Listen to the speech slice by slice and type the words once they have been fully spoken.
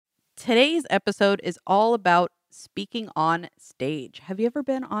Today's episode is all about speaking on stage. Have you ever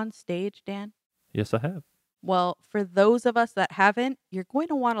been on stage, Dan? Yes, I have. Well, for those of us that haven't, you're going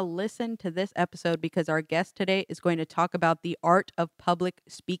to want to listen to this episode because our guest today is going to talk about the art of public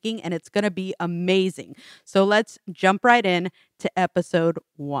speaking and it's going to be amazing. So let's jump right in to episode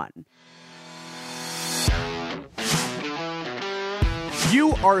 1.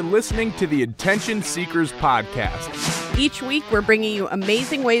 You are listening to the Attention Seekers Podcast. Each week, we're bringing you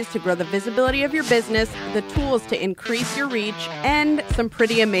amazing ways to grow the visibility of your business, the tools to increase your reach, and some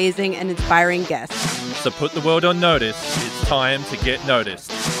pretty amazing and inspiring guests. So put the world on notice. It's time to get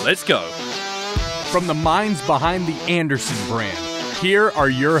noticed. Let's go. From the minds behind the Anderson brand, here are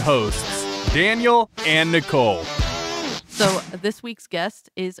your hosts, Daniel and Nicole. So this week's guest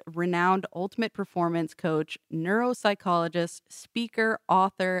is renowned ultimate performance coach, neuropsychologist, speaker,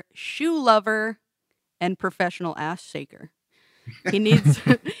 author, shoe lover, and professional ass shaker. He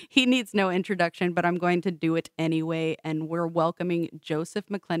needs no introduction, but I'm going to do it anyway. And we're welcoming Joseph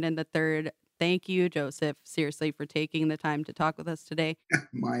McClendon III. Thank you, Joseph, seriously, for taking the time to talk with us today.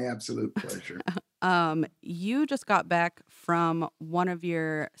 My absolute pleasure. You just got back from one of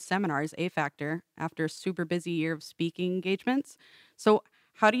your seminars, A Factor, after a super busy year of speaking engagements. So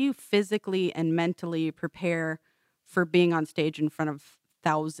how do you physically and mentally prepare for being on stage in front of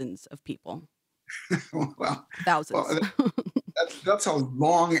thousands of people? Thousands. That's a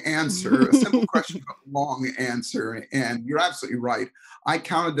long answer, a simple question, but long answer. And you're absolutely right. I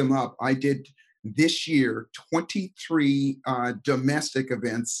counted them up. I did this year 23 domestic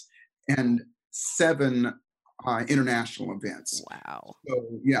events and 7 international events. Wow.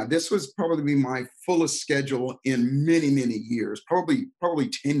 So yeah, this was probably my fullest schedule in many, many years, probably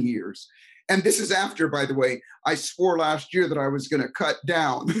 10 years. And this is after, by the way, I swore last year that I was going to cut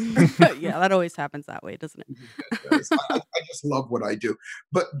down. Yeah, that always happens that way, doesn't it? I just love what I do.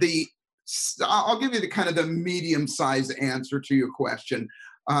 But I'll give you the kind of the medium-sized answer to your question.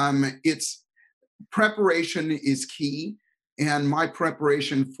 It's preparation is key. And my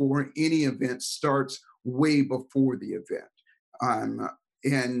preparation for any event starts way before the event.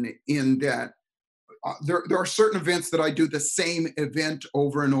 And in that, there are certain events that I do the same event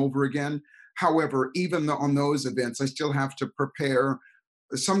over and over again. However, even on those events, I still have to prepare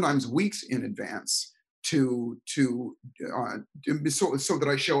sometimes weeks in advance so that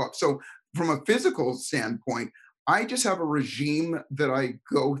I show up. So from a physical standpoint, I just have a regime that I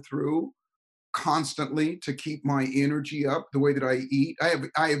go through constantly to keep my energy up. The way that I eat, I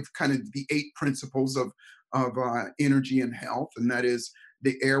have kind of the 8 principles of energy and health, and that is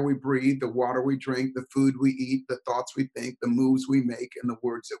the air we breathe, the water we drink, the food we eat, the thoughts we think, the moves we make, and the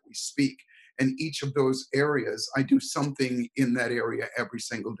words that we speak. And each of those areas, I do something in that area every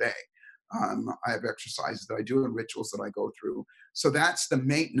single day. I have exercises that I do and rituals that I go through. So that's the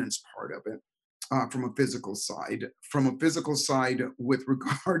maintenance part of it from a physical side. From a physical side, with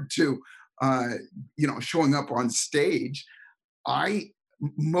regard to showing up on stage,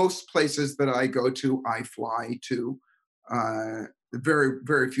 most places that I go to, I fly to. Very,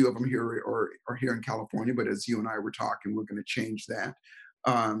 very few of them here are here in California, but as you and I were talking, we're going to change that.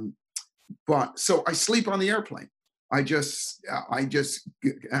 But so I sleep on the airplane. I just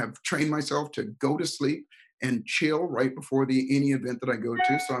have trained myself to go to sleep and chill right before any event that I go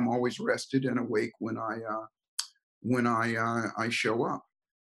to. So I'm always rested and awake when I show up.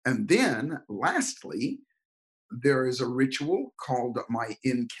 And then lastly, there is a ritual called my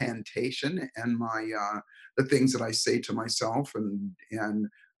incantation and the things that I say to myself and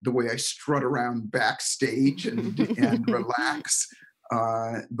the way I strut around backstage and relax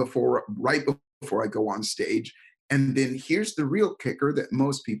right before I go on stage. And then here's the real kicker that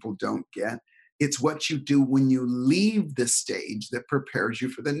most people don't get. It's what you do when you leave the stage that prepares you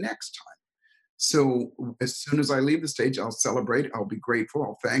for the next time. So as soon as I leave the stage, I'll celebrate, I'll be grateful,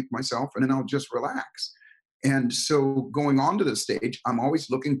 I'll thank myself, and then I'll just relax. And so going onto the stage, I'm always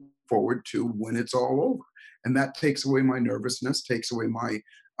looking forward to when it's all over. And that takes away my nervousness, takes away my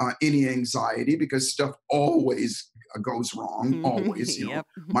any anxiety, because stuff always goes wrong, always. Yep.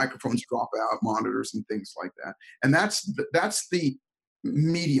 Microphones drop out, monitors and things like that. And that's the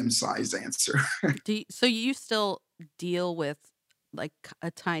medium-sized answer. So you still deal with like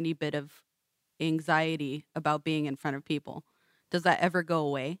a tiny bit of anxiety about being in front of people? Does that ever go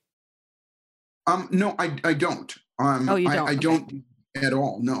away? No, I don't. Oh, you don't? I don't at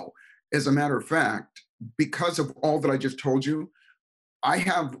all. No. As a matter of fact, because of all that I just told you, I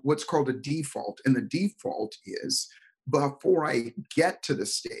have what's called a default. And the default is before I get to the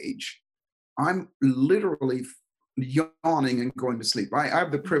stage, I'm literally yawning and going to sleep. I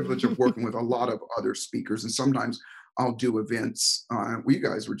have the privilege of working with a lot of other speakers, and sometimes I'll do events. You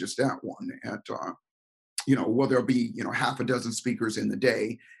guys were just at one at, well, there'll be, half a dozen speakers in the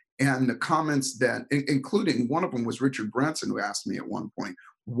day. And the comments that, including one of them was Richard Branson, who asked me at one point,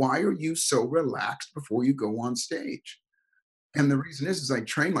 why are you so relaxed before you go on stage? And the reason is I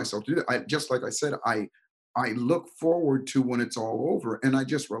train myself to do that. Just like I said, I look forward to when it's all over, and I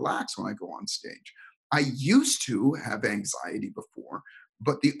just relax when I go on stage. I used to have anxiety before,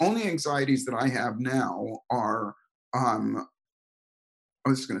 but the only anxieties that I have now are,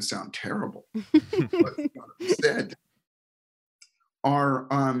 this is going to sound terrible, but said are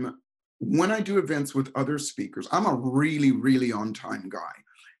when I do events with other speakers. I'm a really, really on time guy,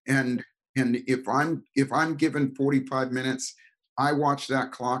 and if I'm given 45 minutes, I watch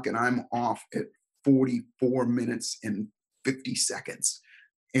that clock and I'm off at 44 minutes and 50 seconds.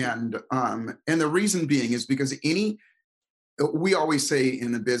 And the reason being is because we always say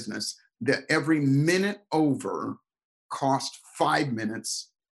in the business that every minute over cost 5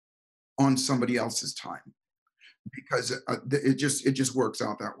 minutes on somebody else's time, because it just works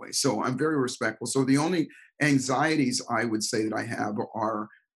out that way. So I'm very respectful. So the only anxieties I would say that I have are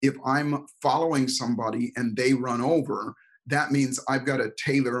if I'm following somebody and they run over, that means I've got to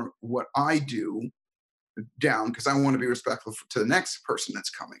tailor what I do down, because I want to be respectful to the next person that's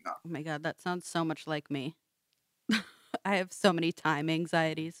coming up. Oh my God, that sounds so much like me. I have so many time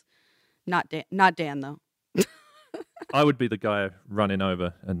anxieties. Not Dan though. I would be the guy running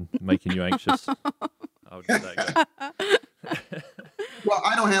over and making you anxious. I would be that guy. Well,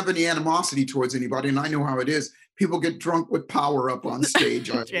 I don't have any animosity towards anybody, and I know how it is. People get drunk with power up on stage,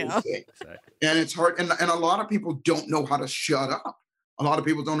 I always Yeah. say. Exactly. And it's hard. And a lot of people don't know how to shut up. A lot of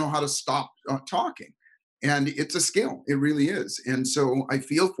people don't know how to stop talking. And it's a skill. It really is. And so I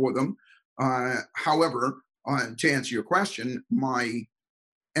feel for them. However, to answer your question, my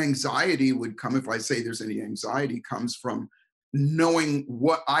anxiety would come, if I say there's any anxiety, comes from knowing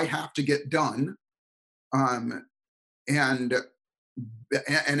what I have to get done. Um, and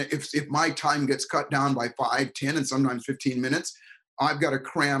and if my time gets cut down by 5, 10, and sometimes 15 minutes, I've got to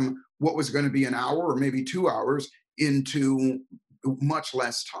cram what was going to be an hour or maybe 2 hours into much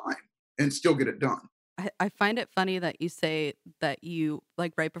less time and still get it done. I find it funny that you say that you,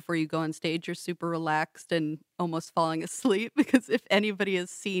 like, right before you go on stage, you're super relaxed and almost falling asleep, because if anybody has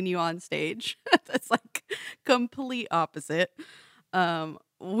seen you on stage, that's like complete opposite.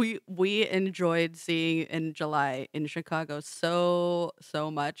 We enjoyed seeing in July in Chicago so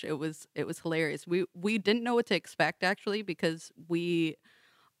much. It was hilarious. We didn't know what to expect, actually, because we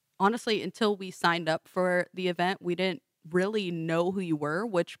honestly, until we signed up for the event, we didn't really know who you were,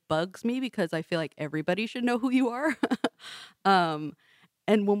 which bugs me because I feel like everybody should know who you are. um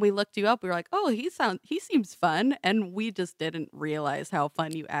and when we looked you up, we were like, oh, he seems fun, and we just didn't realize how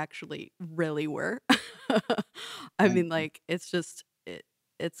fun you actually really were. I Thank mean, you. like,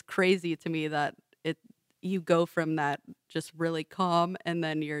 it's crazy to me that it you go from that just really calm, and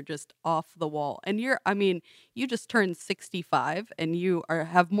then you're just off the wall. And I mean, you just turned 65, and you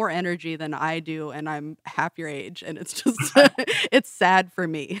have more energy than I do, and I'm half your age, and it's just it's sad for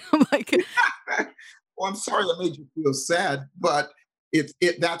me. I'm like, Well, I'm sorry that made you feel sad, but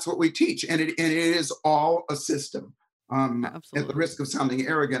that's what we teach, and it is all a system. At the absolutely. risk of sounding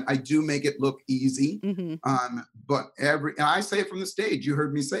arrogant, I do make it look easy, Hmm. but and I say it from the stage. You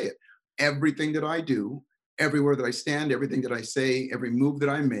heard me say it. Everything that I do, everywhere that I stand, everything that I say, every move that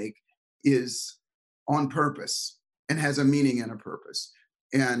I make is on purpose and has a meaning and a purpose.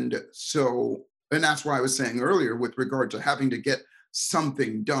 And so, and that's why I was saying earlier with regard to having to get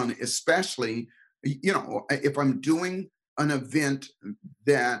something done, especially, if I'm doing an event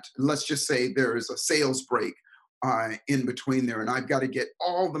that, let's just say there is a sales break in between there, and I've got to get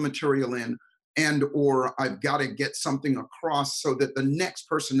all the material in, and or I've got to get something across so that the next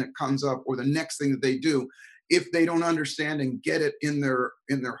person that comes up, or the next thing that they do, if they don't understand and get it in their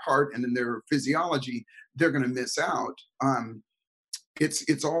heart and in their physiology, they're going to miss out.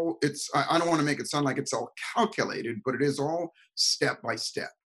 It's all it's I don't want to make it sound like it's all calculated, but it is all step by step.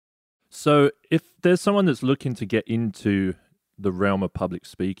 So, if there's someone that's looking to get into the realm of public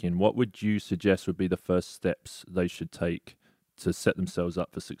speaking, what would you suggest would be the first steps they should take to set themselves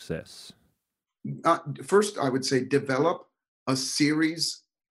up for success? First, I would say develop a series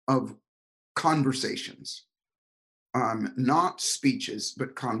of conversations, not speeches,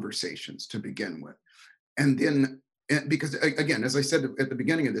 but conversations to begin with. And then, because again, as I said at the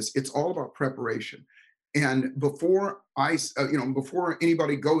beginning of this, it's all about preparation. And before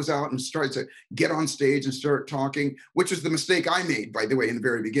anybody goes out and starts to get on stage and start talking, which is the mistake I made, by the way, in the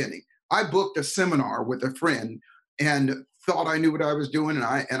very beginning. I booked a seminar with a friend, and thought I knew what I was doing, and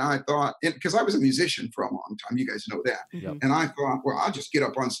I thought, because I was a musician for a long time, you guys know that, Yep. and I thought, well, I'll just get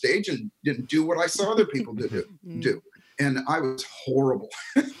up on stage and do what I saw other people do, and I was horrible.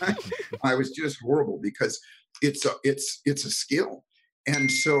 I was just horrible because it's a skill.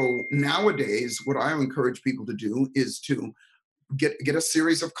 And so nowadays, what I encourage people to do is to get a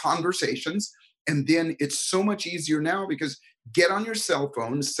series of conversations, and then it's so much easier now because get on your cell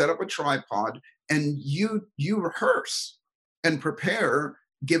phone, set up a tripod, and you rehearse and prepare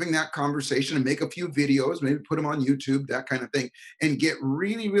giving that conversation, and make a few videos, maybe put them on YouTube, that kind of thing, and get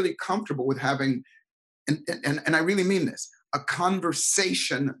really, really comfortable with having, and I really mean this, a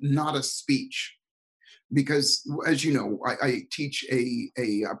conversation, not a speech. Because as you know, I teach a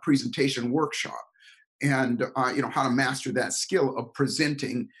presentation workshop, and how to master that skill of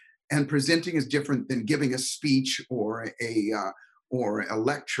presenting. And presenting is different than giving a speech or a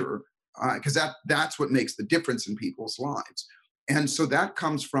lecture, because that's what makes the difference in people's lives. And so that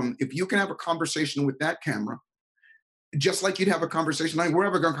comes from, if you can have a conversation with that camera, just like you'd have a conversation, like we're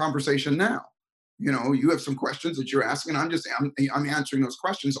having a conversation now. You have some questions that you're asking, and I'm answering those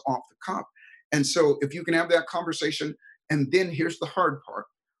questions off the cuff. And so if you can have that conversation, and then here's the hard part,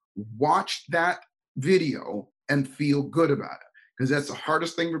 watch that video and feel good about it, because that's the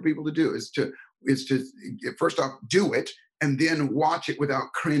hardest thing for people to do, is to first off do it, and then watch it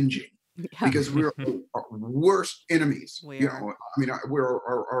without cringing. Yeah. Because we're our worst enemies. We are. I mean,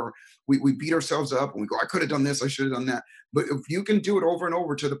 we beat ourselves up and we go, I could have done this, I should have done that. But if you can do it over and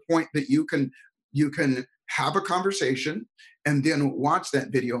over to the point that you can have a conversation and then watch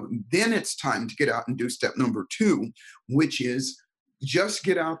that video, then it's time to get out and do step number 2, which is just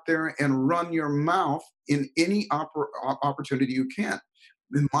get out there and run your mouth in any opportunity you can.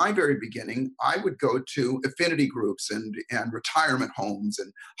 In my very beginning, I would go to affinity groups and retirement homes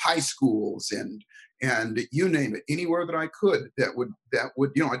and high schools and you name it, anywhere that I could that would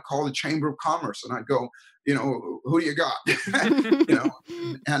I'd call the Chamber of Commerce and I'd go, who do you got?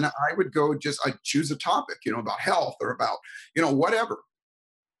 And I would go, I'd choose a topic, about health or about, whatever.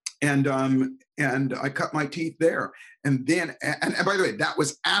 And I cut my teeth there. And then, and by the way, that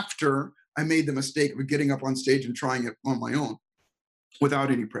was after I made the mistake of getting up on stage and trying it on my own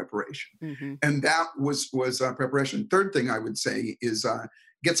without any preparation. Mm-hmm. And that was preparation. Third thing I would say is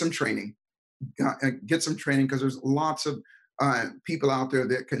get some training. Get some training, because there's lots of people out there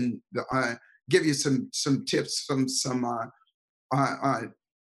that can give you some tips, some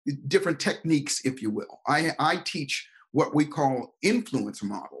different techniques, if you will. I teach what we call influence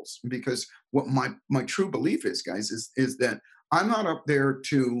models, because what my true belief is, guys, is that I'm not up there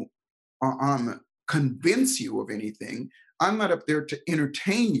to convince you of anything. I'm not up there to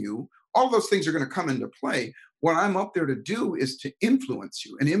entertain you. All those things are going to come into play. What I'm up there to do is to influence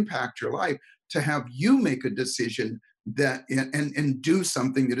you and impact your life, to have you make a decision that and do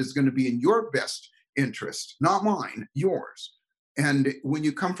something that is going to be in your best interest, not mine, yours. And when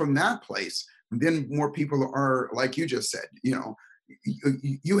you come from that place, then more people are, like you just said,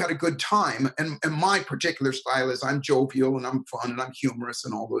 you had a good time. And my particular style is I'm jovial and I'm fun and I'm humorous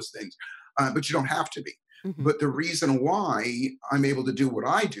and all those things. But you don't have to be. Mm-hmm. But the reason why I'm able to do what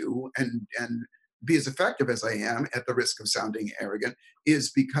I do and be as effective as I am, at the risk of sounding arrogant,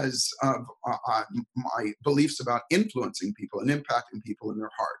 is because of my beliefs about influencing people and impacting people in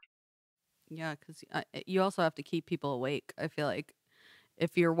their heart. Yeah, because you also have to keep people awake. I feel like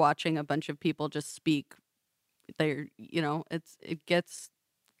if you're watching a bunch of people just speak, it gets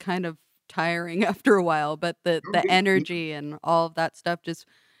kind of tiring after a while. But the energy and all of that stuff, just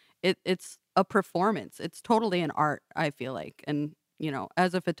it's a performance. It's totally an art, I feel like. And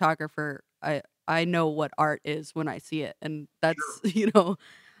as a photographer, I know what art is when I see it, and that's Sure.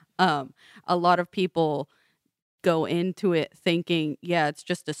 a lot of people go into it thinking, yeah, it's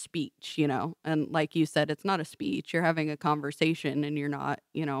just a speech, and like you said, it's not a speech. You're having a conversation, and you're not,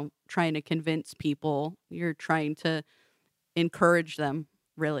 trying to convince people. You're trying to encourage them,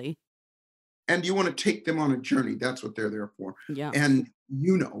 really. And you want to take them on a journey. That's what they're there for. Yeah. And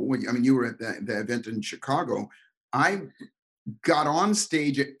you were at the event in Chicago. I got on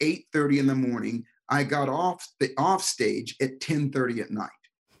stage at 8:30 in the morning. I got off stage at 10:30 at night.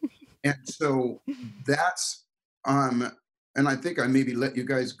 And so that's and I think I maybe let you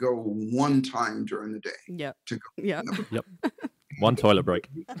guys go one time during the day. Yep. To go. Yep. Yep. One toilet break.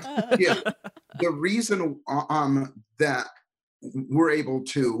 Yeah. The reason that we're able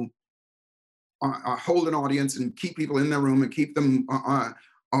to hold an audience and keep people in their room and keep them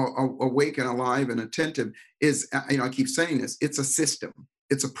awake and alive and attentive is, I keep saying this, it's a system,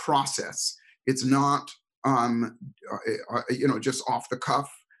 it's a process. It's not just off the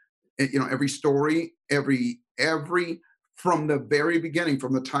cuff. Every story, every from the very beginning,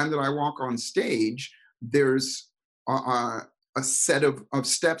 from the time that I walk on stage, there's a set of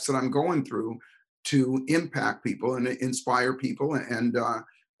steps that I'm going through to impact people and inspire people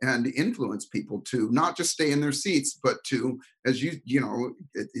and influence people to not just stay in their seats, but to, as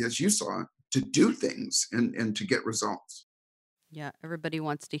as you saw, to do things and to get results. Yeah, everybody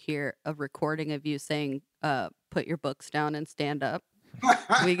wants to hear a recording of you saying, put your books down and stand up.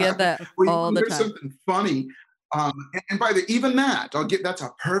 We get that all the Here's time. something funny. And by the even that, that's a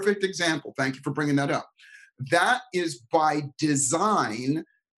perfect example. Thank you for bringing that up. That is by design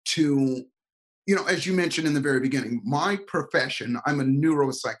to, as you mentioned in the very beginning, my profession, I'm a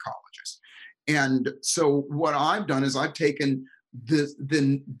neuropsychologist. And so what I've done is I've taken the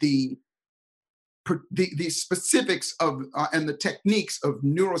specifics of and the techniques of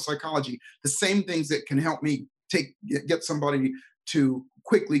neuropsychology, the same things that can help me get somebody to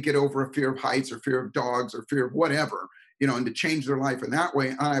quickly get over a fear of heights or fear of dogs or fear of whatever, and to change their life in that way.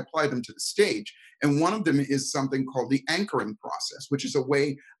 And I apply them to the stage. And one of them is something called the anchoring process, which is a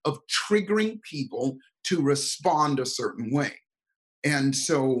way of triggering people to respond a certain way. And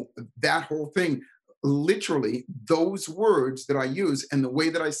so that whole thing, literally, those words that I use and the way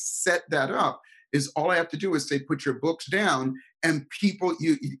that I set that up is all I have to do is say, put your books down, and people,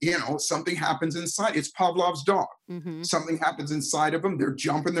 something happens inside. It's Pavlov's dog. Mm-hmm. Something happens inside of them. They're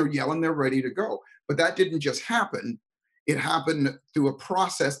jumping, they're yelling, they're ready to go. But that didn't just happen. It happened through a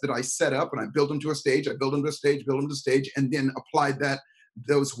process that I set up, and I built them to a stage. I built them to a stage, built them to a stage, and then applied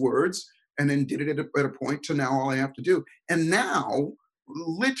those words, and then did it at a point to now all I have to do. And now,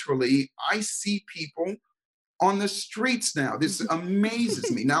 literally, I see people on the streets now. This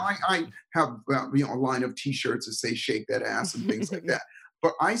amazes me. Now I have a line of T-shirts that say "Shake That Ass" and things like that.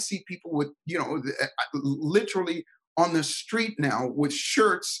 But I see people with literally on the street now with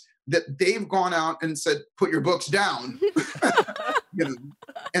shirts that they've gone out and said, "Put your books down."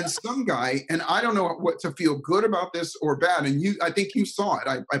 And some guy, and I don't know what to feel good about this or bad. And I think you saw it.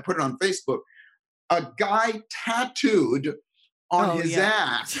 I put it on Facebook. A guy tattooed on his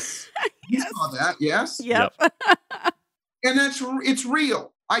ass. You saw that, yes? Yep. And it's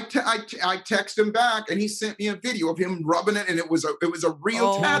real. I text him back, and he sent me a video of him rubbing it, and it was a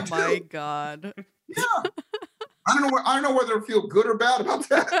real tattoo. Oh my God. Yeah. I don't know whether to feel good or bad about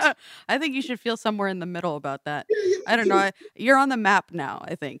that. I think you should feel somewhere in the middle about that. I don't know. You're on the map now.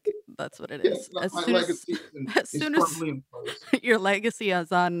 I think that's what it is. Yes, my legacy as soon as firmly in place. your legacy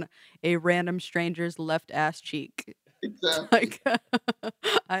is on a random stranger's left ass cheek. Exactly.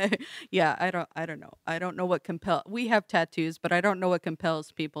 I don't know. I don't know what we have tattoos, but I don't know what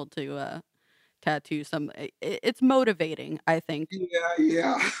compels people to tattoo some. It's motivating, I think.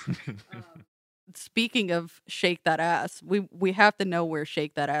 Yeah. Speaking of Shake That Ass, we have to know where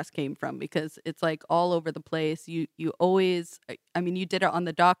Shake That Ass came from, because it's like all over the place. You always, I mean, you did it on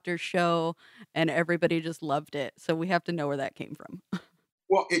the doctor show and everybody just loved it. So we have to know where that came from.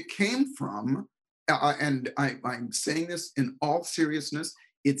 Well, it came from, and I'm saying this in all seriousness,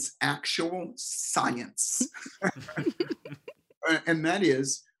 it's actual science. And that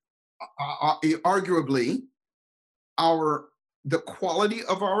is arguably the quality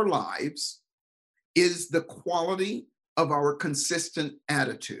of our lives is the quality of our consistent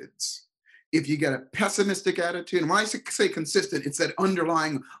attitudes. If you get a pessimistic attitude, and when I say consistent, it's that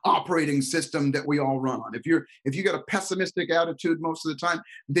underlying operating system that we all run on. If you get a pessimistic attitude most of the time,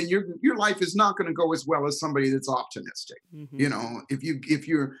 then your life is not going to go as well as somebody that's optimistic. Mm-hmm. If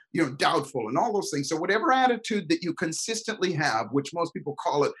you're doubtful and all those things. So whatever attitude that you consistently have, which most people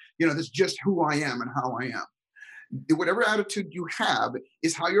call it, this is just who I am and how I am. Whatever attitude you have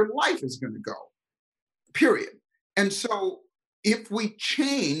is how your life is going to go. Period. And so if we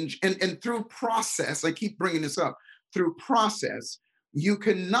change and through process, I keep bringing this up, through process, you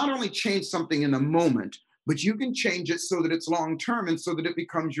can not only change something in the moment, but you can change it so that it's long-term and so that it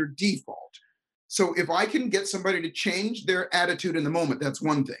becomes your default. So if I can get somebody to change their attitude in the moment, that's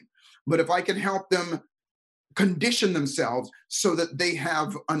one thing. But if I can help them condition themselves so that they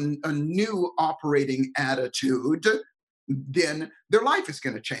have a new operating attitude, then their life is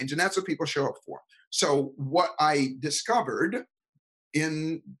going to change. And that's what people show up for. So what I discovered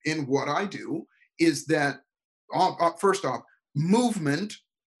in what I do is that, first off, movement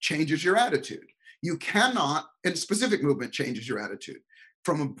changes your attitude. You cannot, and specific movement changes your attitude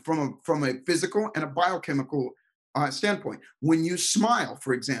from a physical and a biochemical standpoint. When you smile,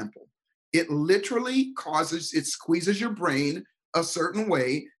 for example, it literally squeezes your brain a certain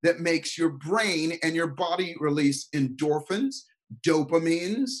way that makes your brain and your body release endorphins,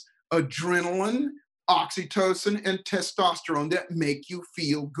 dopamines, adrenaline, oxytocin, and testosterone that make you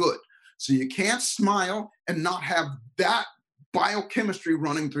feel good. So you can't smile and not have that biochemistry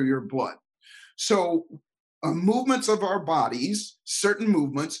running through your blood. So movements of our bodies, certain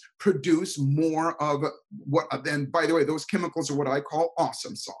movements produce more of what, then by the way, those chemicals are what I call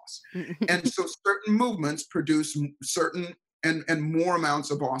awesome sauce. And so certain movements produce certain and more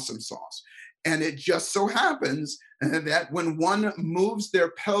amounts of awesome sauce. And it just so happens that when one moves their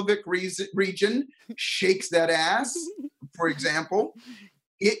pelvic region, shakes that ass, for example,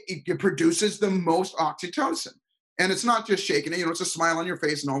 it produces the most oxytocin. And it's not just shaking it, it's a smile on your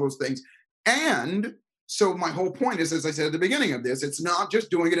face and all those things. And so my whole point is, as I said at the beginning of this, it's not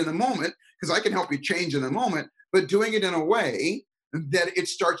just doing it in the moment, because I can help you change in the moment, but doing it in a way that it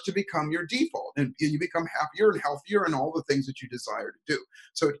starts to become your default, and you become happier and healthier and all the things that you desire to do.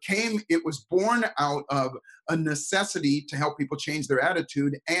 So it was born out of a necessity to help people change their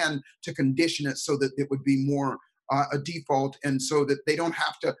attitude and to condition it so that it would be more a default, and so that they don't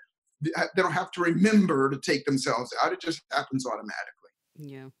have to remember to take themselves out. It just happens automatically.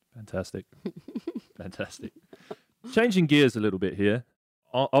 Yeah. Fantastic. Fantastic. Changing gears a little bit here.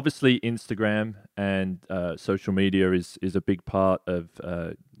 Obviously, Instagram and social media is a big part of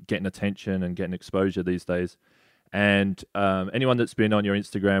getting attention and getting exposure these days. And anyone that's been on your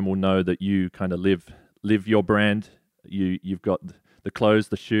Instagram will know that you kind of live your brand. You've got the clothes,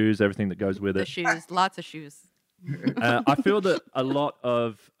 the shoes, everything that goes with it. The shoes, lots of shoes. I feel that a lot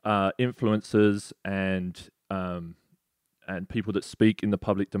of influencers and people that speak in the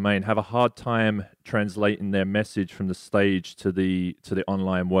public domain have a hard time translating their message from the stage to the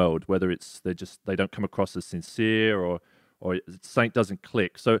online world, whether it's they don't come across as sincere or something doesn't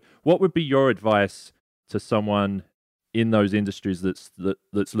click. So what would be your advice to someone in those industries that's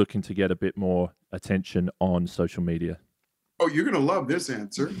looking to get a bit more attention on social media? Oh, you're going to love this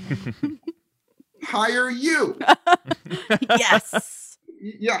answer. Hire you. Yes.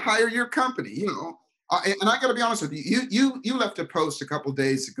 Yeah, hire your company, and I got to be honest with you. You left a post a couple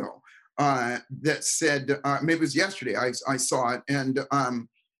days ago that said, maybe it was yesterday. I saw it, and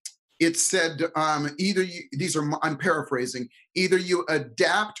it said I'm paraphrasing. Either you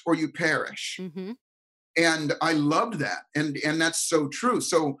adapt or you perish. Mm-hmm. And I loved that, and that's so true.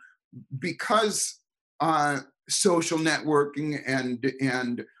 So because social networking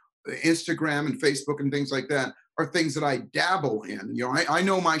and Instagram and Facebook and things like that are things that I dabble in. I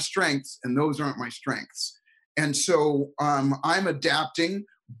know my strengths, and those aren't my strengths. And so I'm adapting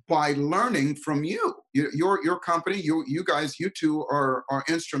by learning from you. Your company, you guys, you two are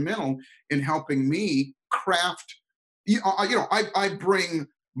instrumental in helping me craft. I bring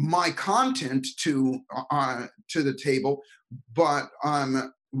my content to the table, but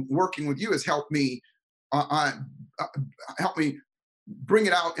working with you has helped me bring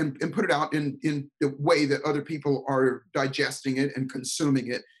it out and put it out in the way that other people are digesting it and consuming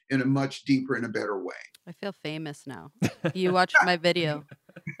it in a much deeper and a better way. I feel famous now. You watched my video.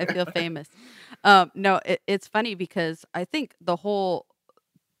 I feel famous. No, it's funny because I think the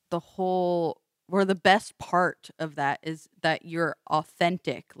best part of that is that you're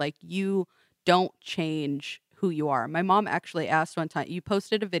authentic. Like, you don't change who you are. My mom actually asked one time, you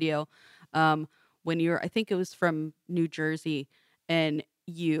posted a video when I think it was from New Jersey, and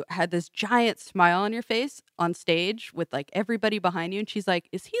you had this giant smile on your face on stage with like everybody behind you. And she's like,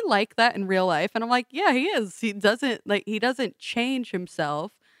 is he like that in real life? And I'm like, yeah, he is. He doesn't change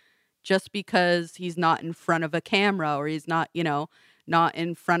himself just because he's not in front of a camera, or he's not, not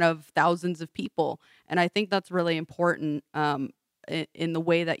in front of thousands of people. And I think that's really important in the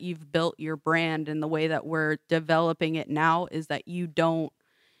way that you've built your brand and the way that we're developing it now, is that you don't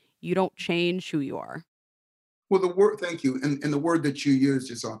change who you are. Well, thank you. And the word that you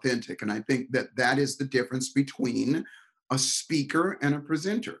used is authentic. And I think that is the difference between a speaker and a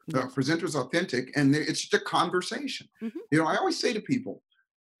presenter. Yes. A presenter is authentic, and it's just a conversation. Mm-hmm. I always say to people,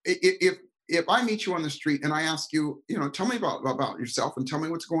 if I meet you on the street and I ask you, tell me about yourself and tell me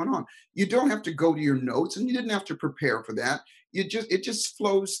what's going on, you don't have to go to your notes, and you didn't have to prepare for that. It just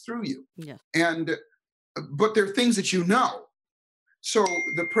flows through you. Yeah. But there are things that you know. So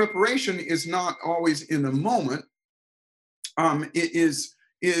the preparation is not always in the moment. It is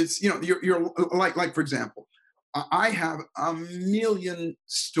you're like, for example, I have a million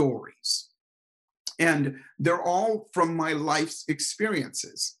stories, and they're all from my life's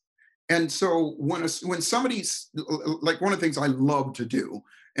experiences. And so when somebody's like, one of the things I love to do,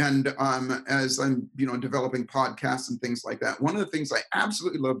 and as I'm developing podcasts and things like that, one of the things I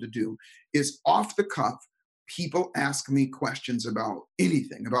absolutely love to do is off the cuff. People ask me questions about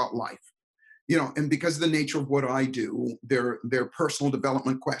anything, about life, and because of the nature of what I do, they're personal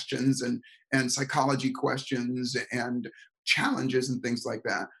development questions and psychology questions and challenges and things like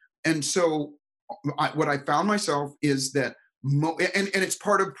that. And so what I found myself is that, and it's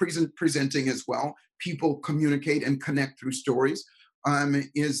part of presenting as well. People communicate and connect through stories.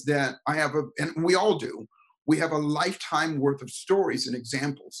 Is that I have and we all do. We have a lifetime worth of stories and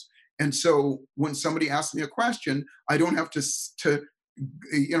examples. And so when somebody asks me a question, I don't have to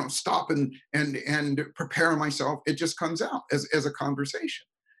stop and prepare myself. It just comes out as a conversation,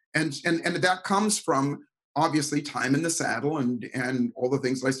 and that comes from obviously time in the saddle and all the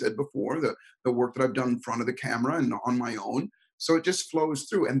things I said before, the work that I've done in front of the camera and on my own. So it just flows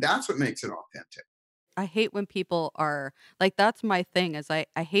through, and that's what makes it authentic. I hate when people are like, that's my thing is I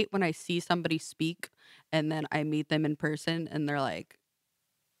hate when I see somebody speak and then I meet them in person and they're like,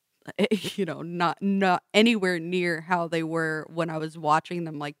 not anywhere near how they were when I was watching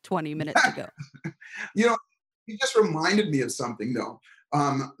them like 20 minutes ago. You know, you just reminded me of something though.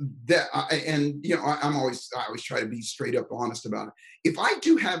 Um, that I always try to be straight up honest about it. If I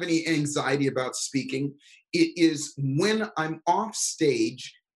do have any anxiety about speaking, it is when I'm off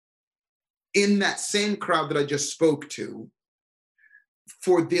stage in that same crowd that I just spoke to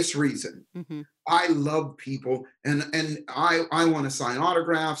for this reason. Mhm. I love people, and I want to sign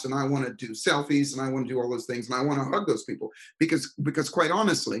autographs, and I want to do selfies, and I want to do all those things, and I want to hug those people because quite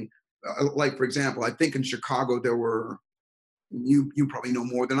honestly, like for example, I think in Chicago there were, you probably know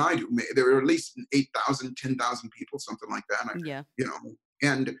more than I do. There were at least 8,000, 10,000 people, something like that. Yeah. You know,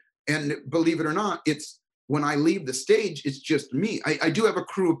 and believe it or not, it's when I leave the stage, it's just me. I do have a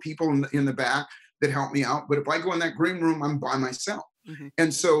crew of people in the back that help me out, but if I go in that green room, I'm by myself. Mhm.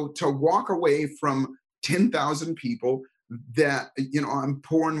 And so to walk away from 10,000 people that I'm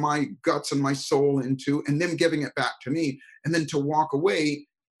pouring my guts and my soul into, and them giving it back to me, and then to walk away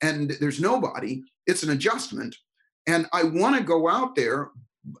and there's nobody, it's an adjustment. And I want to go out there,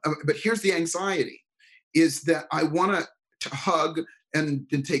 but here's the anxiety: is that I want to hug and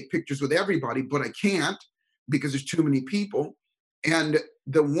take pictures with everybody, but I can't because there's too many people. And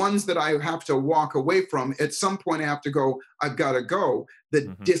the ones that I have to walk away from, at some point I have to go, I've got to go. The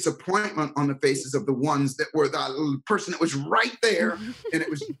Hmm. disappointment on the faces of the ones that were the person that was right there, and it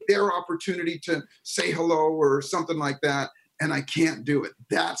was their opportunity to say hello or something like that, and I can't do it.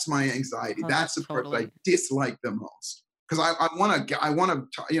 That's my anxiety. Oh, That's that's the part that I totally. dislike the most, because I want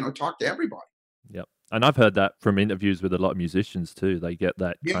to talk to everybody. Yep. And I've heard that from interviews with a lot of musicians too. They get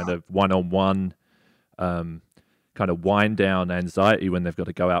that Yeah, kind of one-on-one um, kind of wind down anxiety when they've got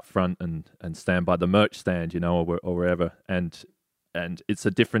to go out front and stand by the merch stand, or wherever. And it's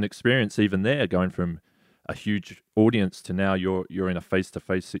a different experience even there, going from a huge audience to now you're in a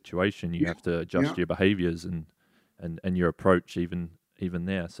face-to-face situation. You yeah, have to yeah. adjust your behaviors and your approach even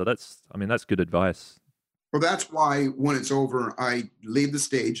there. So that's good advice. Well, that's why when it's over, I leave the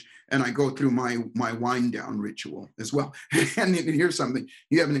stage and I go through my wind down ritual as well. And here's something: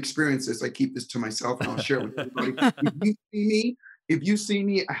 you haven't experienced this. I keep this to myself, and I'll share it with everybody. If you see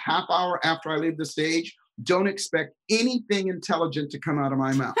me a half hour after I leave the stage, don't expect anything intelligent to come out of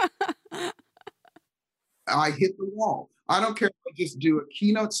my mouth. I hit the wall. I don't care if I just do a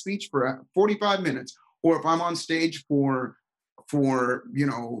keynote speech for 45 minutes, or if I'm on stage for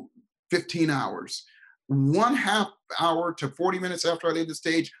 15 hours. 1/2 hour to 40 minutes after I leave the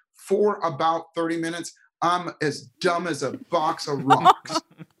stage, for about 30 minutes, I'm as dumb as a box of rocks.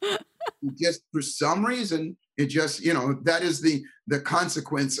 Just for some reason, it just, that is the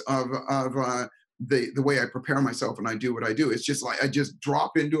consequence of the way I prepare myself and I do what I do. It's just like I just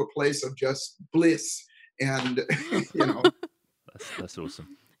drop into a place of just bliss, and you know That's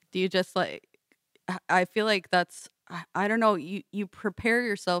awesome. Do you just like I feel like that's I don't know, you prepare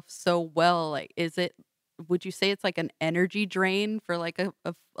yourself so well, like, would you say it's like an energy drain for like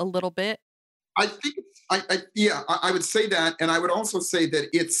a little bit? I think yeah, I would say that, and I would also say that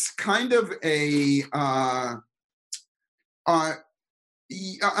it's kind of uh,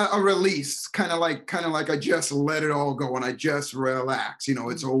 a release, kind of like I just let it all go and I just relax.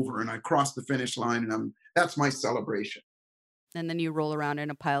 It's Mhm. over and I cross the finish line, and that's my celebration. And then you roll around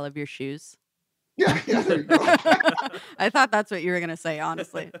in a pile of your shoes. Yeah, yeah, there you go. I thought that's what you were gonna say,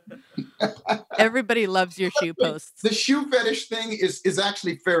 honestly. Everybody loves your shoe posts. The shoe fetish thing is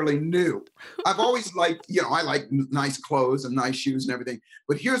actually fairly new. I've always liked, I like nice clothes and nice shoes and everything.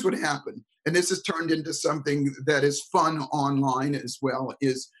 But here's what happened, and this has turned into something that is fun online as well.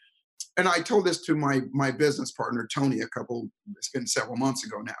 And I told this to my business partner Tony it's been several months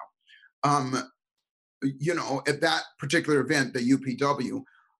ago now. Um, at that particular event, the UPW,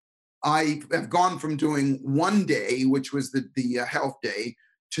 I have gone from doing one day, which was the health day,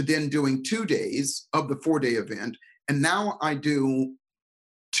 to then doing 2 days of the 4 day event. And now I do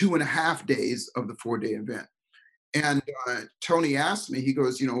 2.5 days of the 4 day event. And Tony asked me, he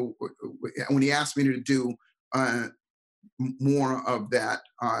goes, when he asked me to do uh, more of that,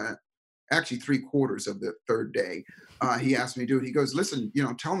 actually 3/4 of the third day, he asked me to do it. He goes, listen,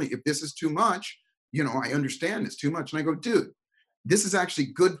 tell me if this is too much. I understand it's too much. And I go, dude, this is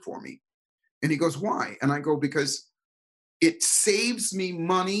actually good for me. And he goes, why? And I go, because it saves me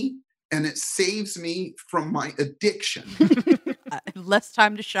money and it saves me from my addiction. Less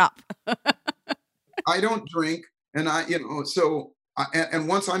time to shop. I don't drink, and and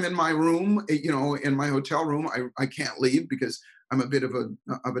once I'm in my room, in my hotel room, I can't leave because I'm a bit of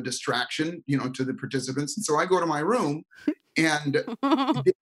a distraction, to the participants. And so I go to my room, and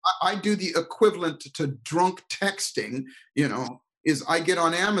I do the equivalent to drunk texting, is I get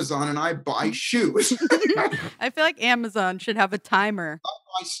on Amazon and I buy shoes. I feel like Amazon should have a timer.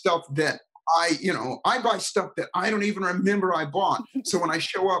 Buy stuff that I buy stuff that I don't even remember I bought. So when I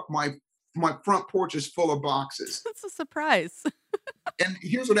show up, my front porch is full of boxes. That's a surprise. And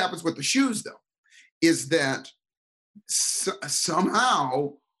here's what happens with the shoes, though, is that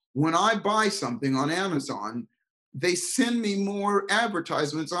somehow when I buy something on Amazon, they send me more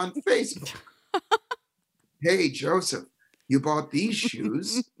advertisements on Facebook. Hey, Joseph, you bought these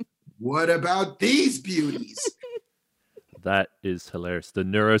shoes. What about these beauties? That is hilarious. The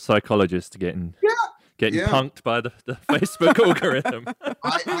neuropsychologist getting Yeah. punked by the Facebook algorithm.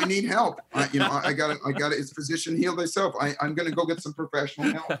 I need help. I got it. It's physician heal thyself. I'm going to go get some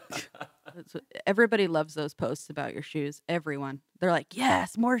professional help. Everybody loves those posts about your shoes. Everyone. They're like,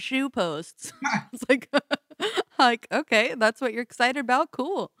 yes, more shoe posts. It's like, okay, that's what you're excited about.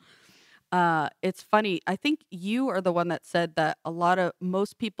 Cool. It's funny. I think you are the one that said that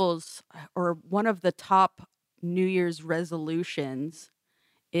most people's, or one of the top New Year's resolutions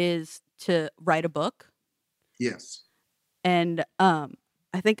is to write a book. Yes. And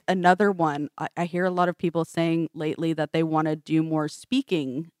I think another one, I hear a lot of people saying lately that they want to do more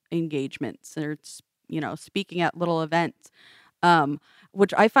speaking engagements or, speaking at little events,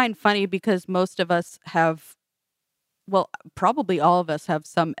 which I find funny because most of us have, well, probably all of us have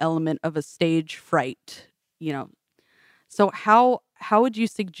some element of a stage fright, So how would you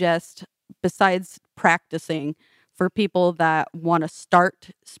suggest, besides practicing, for people that want to start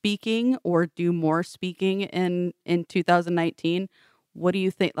speaking or do more speaking in 2019, what do you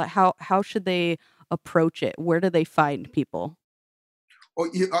think? Like, how should they approach it? Where do they find people? Oh,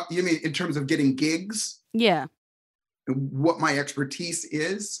 you mean in terms of getting gigs? Yeah. What my expertise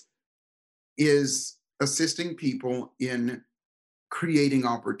is assisting people in creating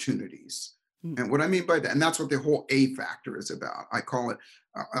opportunities. Mm. And what I mean by that, and that's what the whole A factor is about. I call it,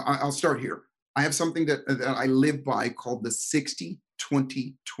 I'll start here. I have something that I live by called the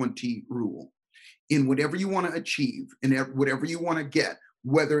 60-20-20 rule. In whatever you want to achieve, in whatever you want to get,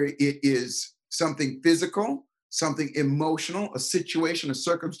 whether it is something physical, something emotional, a situation, a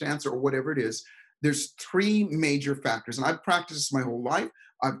circumstance, or whatever it is, there's three major factors. And I've practiced this my whole life.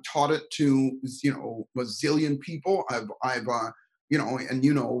 I've taught it to, a zillion people. I've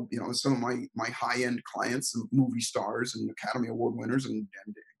some of my high-end clients, and movie stars and Academy Award winners and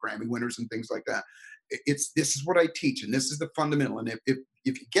Grammy winners and things like that. This is what I teach, and this is the fundamental. And if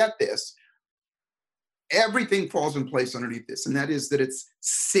you get this, everything falls in place underneath this, and that is that it's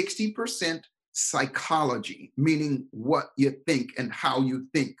 60% psychology, meaning what you think and how you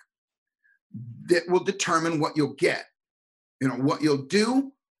think, that will determine what you'll get, what you'll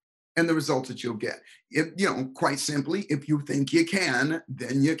do and the results that you'll get. If, quite simply, if you think you can,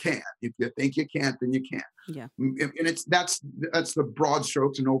 then you can. If you think you can't, then you can't. Yeah. And that's the broad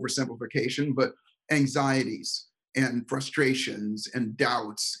strokes and oversimplification, but anxieties and frustrations and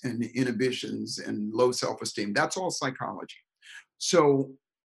doubts and inhibitions and low self-esteem, that's all psychology. So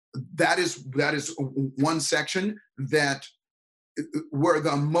that is one section that where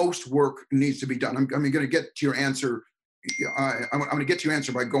the most work needs to be done. I'm going to get to your answer. I'm going to get to your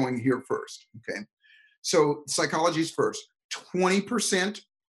answer by going here first. Okay. So psychology is first. 20%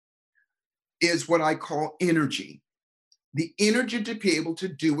 is what I call energy. The energy to be able to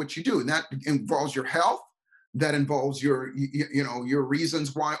do what you do. And that involves your health. That involves your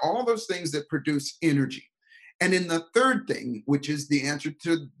reasons why, all those things that produce energy. And in the third thing, which is the answer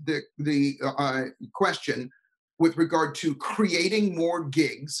to the question with regard to creating more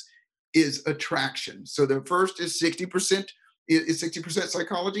gigs, is attraction. So the first is 60%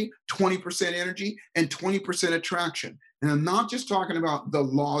 psychology, 20% energy, and 20% attraction. And I'm not just talking about the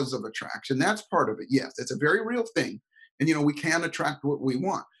laws of attraction. That's part of it. Yes, it's a very real thing. And we can attract what we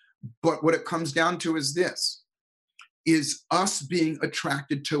want. But what it comes down to is this, is us being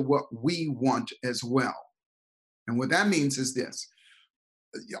attracted to what we want as well. And what that means is this.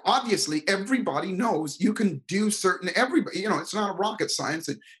 obviously everybody knows you can do certain, everybody, it's not a rocket science,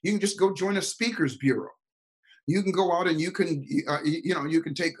 that you can just go join a speakers bureau. You can go out and you can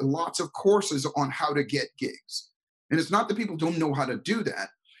take lots of courses on how to get gigs. And it's not that people don't know how to do that.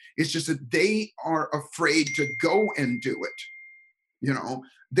 It's just that they are afraid to go and do it.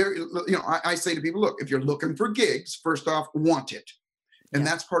 I say to people, look, if you're looking for gigs, first off, want it. And Yeah.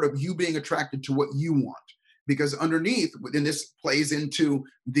 that's part of you being attracted to what you want. Because underneath, and this plays into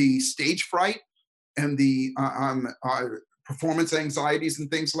the stage fright and the performance anxieties and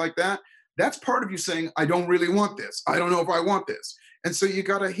things like that. That's part of you saying, I don't really want this. I don't know if I want this. And so you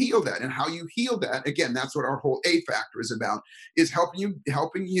got to heal that. And how you heal that, again, that's what our whole A factor is about, is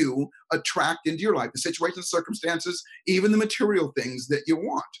helping you attract into your life the situations, circumstances, even the material things that you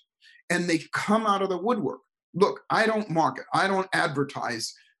want. And they come out of the woodwork. Look, I don't market, I don't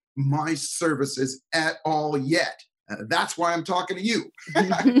advertise my services at all yet. That's why I'm talking to you.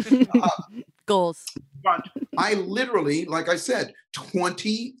 Goals. But I literally, like I said,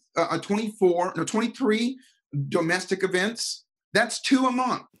 23 domestic events. That's 2 a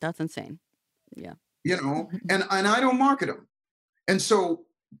month. That's insane. Yeah. And I don't market them. And so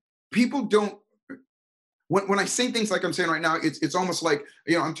people don't, when I say things like I'm saying right now, it's almost like,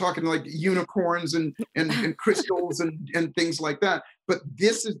 I'm talking like unicorns and crystals and things like that. But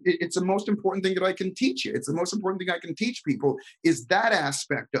it's the most important thing that I can teach you. It's the most important thing I can teach people, is that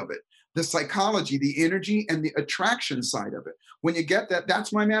aspect of it, the psychology, the energy, and the attraction side of it. When you get that,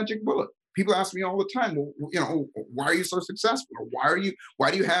 that's my magic bullet. People ask me all the time, well, why are you so successful? Or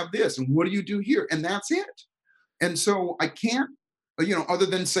why do you have this? And what do you do here? And that's it. And so I can't, other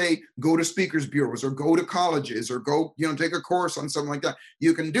than say, go to speakers bureaus or go to colleges or go, take a course on something like that.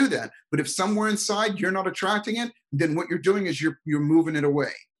 You can do that. But if somewhere inside you're not attracting it, then what you're doing is you're moving it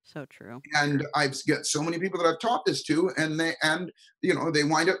away. So true. And I've got so many people that I've taught this to, and they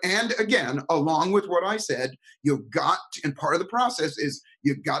wind up, and again, along with what I said, and part of the process is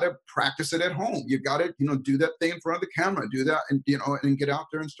you've got to practice it at home. You got to, do that thing in front of the camera, do that, and, and get out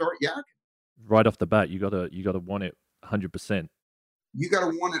there and start yakking. Right off the bat, you gotta want it 100%. You got to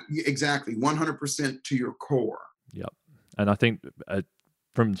want it exactly 100% to your core. Yep. And I think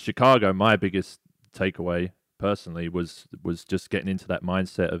from Chicago, my biggest takeaway personally was just getting into that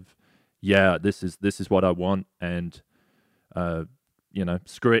mindset of, this is what I want, and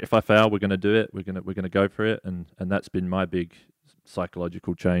screw it if I fail, we're gonna do it, we're gonna go for it, and that's been my big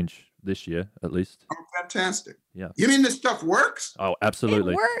psychological change this year, at least. Oh, fantastic. Yeah. You mean this stuff works? Oh,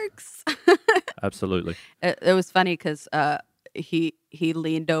 absolutely. It works. Absolutely. It was funny because he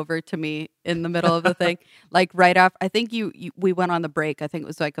leaned over to me in the middle of the thing, like right off. I think we went on the break. I think it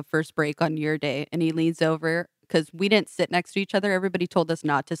was like a first break on your day, and he leans over because we didn't sit next to each other. Everybody told us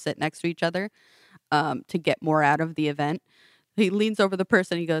not to sit next to each other to get more out of the event. He leans over the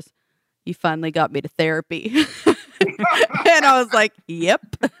person. He goes, "You finally got me to therapy," and I was like,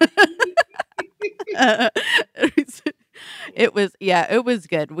 "Yep." It was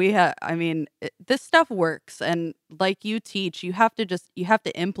good. This stuff works, and like you teach, you have to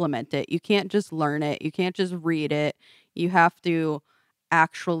implement it. You can't just learn it. You can't just read it. You have to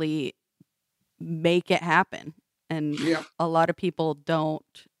actually make it happen. And a lot of people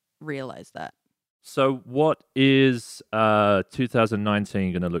don't realize that. So what is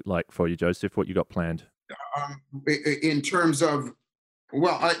 2019 going to look like for you, Joseph? What you got planned? In terms of,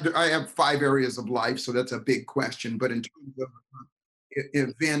 well, I have 5 areas of life, so that's a big question. But in terms of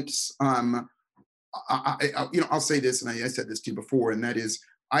events, I'll say this, and I said this to you before, and that is,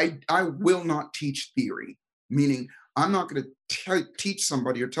 I will not teach theory. Meaning, I'm not going to teach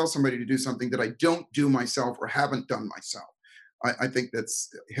somebody or tell somebody to do something that I don't do myself or haven't done myself. I think that's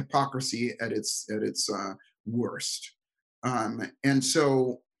hypocrisy at its worst. And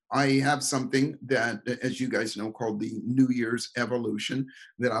so I have something that, as you guys know, called the New Year's Evolution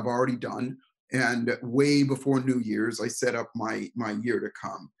that I've already done. And way before New Year's, I set up my year to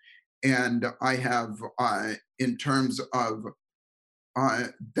come. And I have, in terms of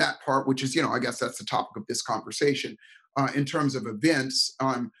that part, which is, I guess that's the topic of this conversation, in terms of events,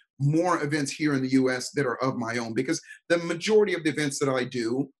 more events here in the US that are of my own, because the majority of the events that I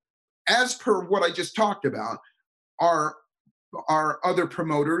do, as per what I just talked about, are other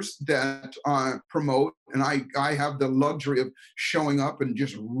promoters that promote, and I have the luxury of showing up and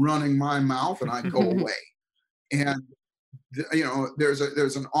just running my mouth, and I go away. And there's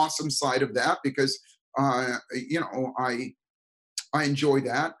an awesome side of that, because I enjoy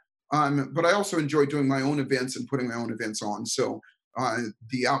that, but I also enjoy doing my own events and putting my own events on. So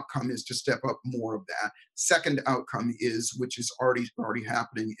the outcome is to step up more of that. Second outcome is, which is already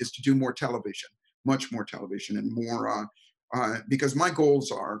happening, is to do more television, much more television, and more because my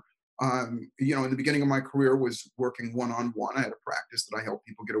goals are, in the beginning of my career was working one-on-one. I had a practice that I helped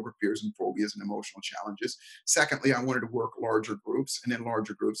people get over fears and phobias and emotional challenges. Secondly, I wanted to work larger groups and then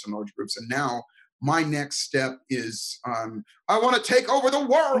larger groups and larger groups. And now my next step is I want to take over the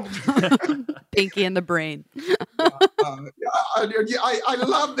world. Pinky in the brain. I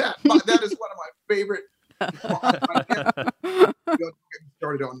love that. That is one of my favorite. Get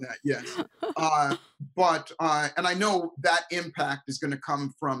started on that, yes. But and I know that impact is going to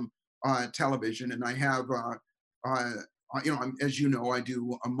come from television, and I have, as you know, I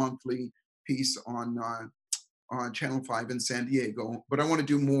do a monthly piece on Channel 5 in San Diego, but I want to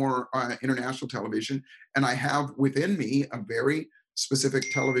do more international television, and I have within me a very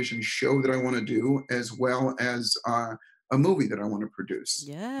specific television show that I want to do, as well as a movie that I want to produce.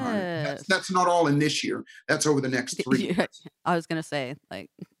 Yes. That's not all in this year. That's over the next 3 years. I was going to say, do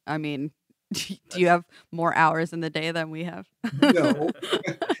you have more hours in the day than we have? No.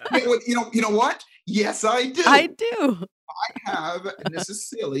 You know what? Yes, I do. I do. I have, and this is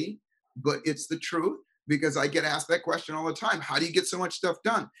silly, but it's the truth, because I get asked that question all the time. How do you get so much stuff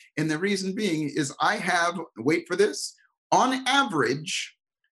done? And the reason being is I have, wait for this, on average,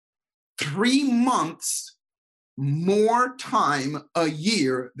 3 months more time a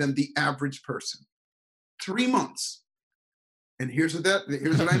year than the average person. 3 months. And here's what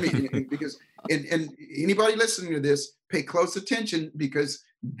I mean. Because and anybody listening to this, pay close attention, because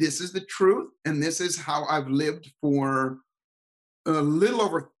this is the truth, and this is how I've lived for a little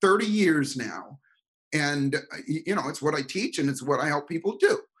over 30 years now. And it's what I teach, and it's what I help people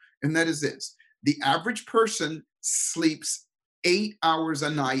do. And that is this: the average person sleeps 8 hours a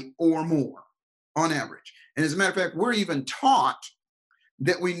night or more on average. And as a matter of fact, we're even taught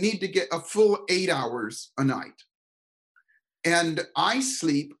that we need to get a full 8 hours a night. And I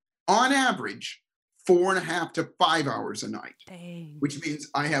sleep on average 4.5 to 5 hours a night. Dang. Which means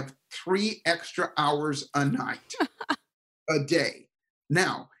I have 3 extra hours a night a day.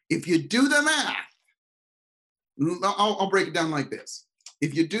 Now, if you do the math, I'll break it down like this.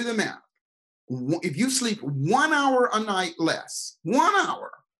 If you do the math, if you sleep 1 hour a night less, 1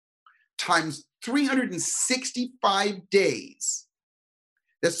 hour times 365 days,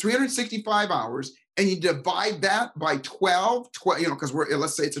 that's 365 hours, and you divide that by 12, because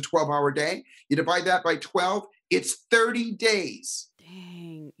let's say it's a 12-hour day, you divide that by 12, it's 30 days.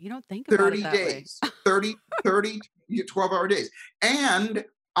 Dang, you don't think about it that 30 days, 30, 12-hour days. And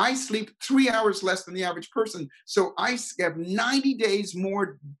I sleep 3 hours less than the average person. So I have 90 days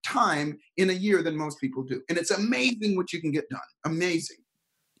more time in a year than most people do. And it's amazing what you can get done. Amazing.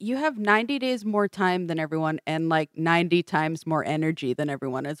 You have 90 days more time than everyone, and 90 times more energy than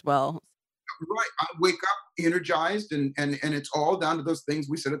everyone as well. Right. I wake up energized, and it's all down to those things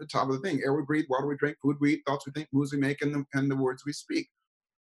we said at the top of the thing: air we breathe, water we drink, food we eat, thoughts we think, moves we make, and the words we speak.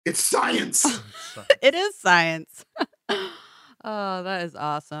 It's science. It is science. Oh, that is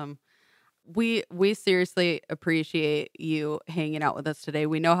awesome. We seriously appreciate you hanging out with us today.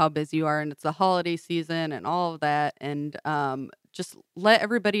 We know how busy you are, and it's the holiday season and all of that. And just let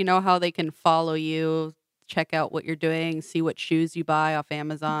everybody know how they can follow you, check out what you're doing, see what shoes you buy off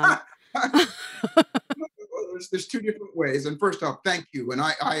Amazon. There's 2 different ways. And first off, thank you. And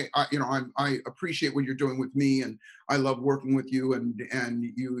I appreciate what you're doing with me, and I love working with you, and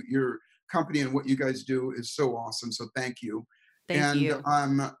your company and what you guys do is so awesome. So thank you. Thank you.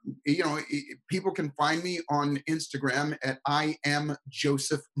 People can find me on Instagram at I am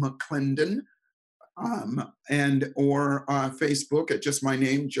Joseph McClendon, or Facebook at just my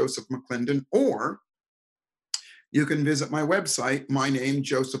name, Joseph McClendon, or you can visit my website, my name,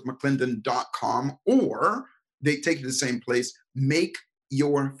 josephmcclendon.com, or they take you to the same place,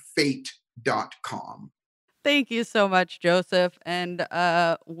 makeyourfate.com. Thank you so much, Joseph. And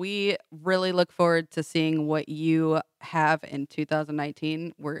we really look forward to seeing what you have in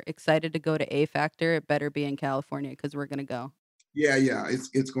 2019. We're excited to go to A Factor. It better be in California, because we're going to go. Yeah,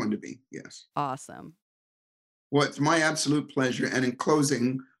 it's going to be, yes. Awesome. Well, it's my absolute pleasure. And in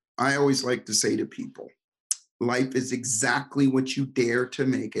closing, I always like to say to people, life is exactly what you dare to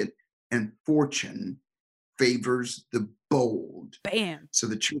make it, and fortune favors the bold. Bam. So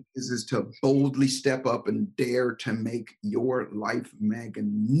the truth is to boldly step up and dare to make your life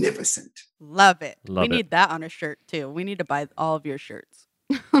magnificent. Love it. Love we it. need that on a shirt too. We need to buy all of your shirts.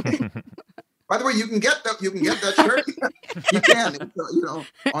 By the way, you can get that shirt. You can,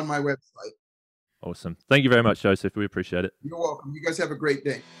 on my website. Awesome. Thank you very much, Joseph. We appreciate it. You're welcome. You guys have a great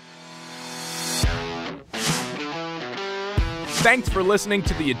day. Thanks for listening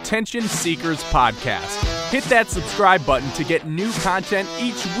to the Attention Seekers Podcast. Hit that subscribe button to get new content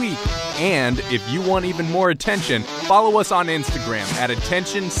each week. And if you want even more attention, follow us on Instagram at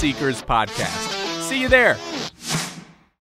Attention Seekers Podcast. See you there.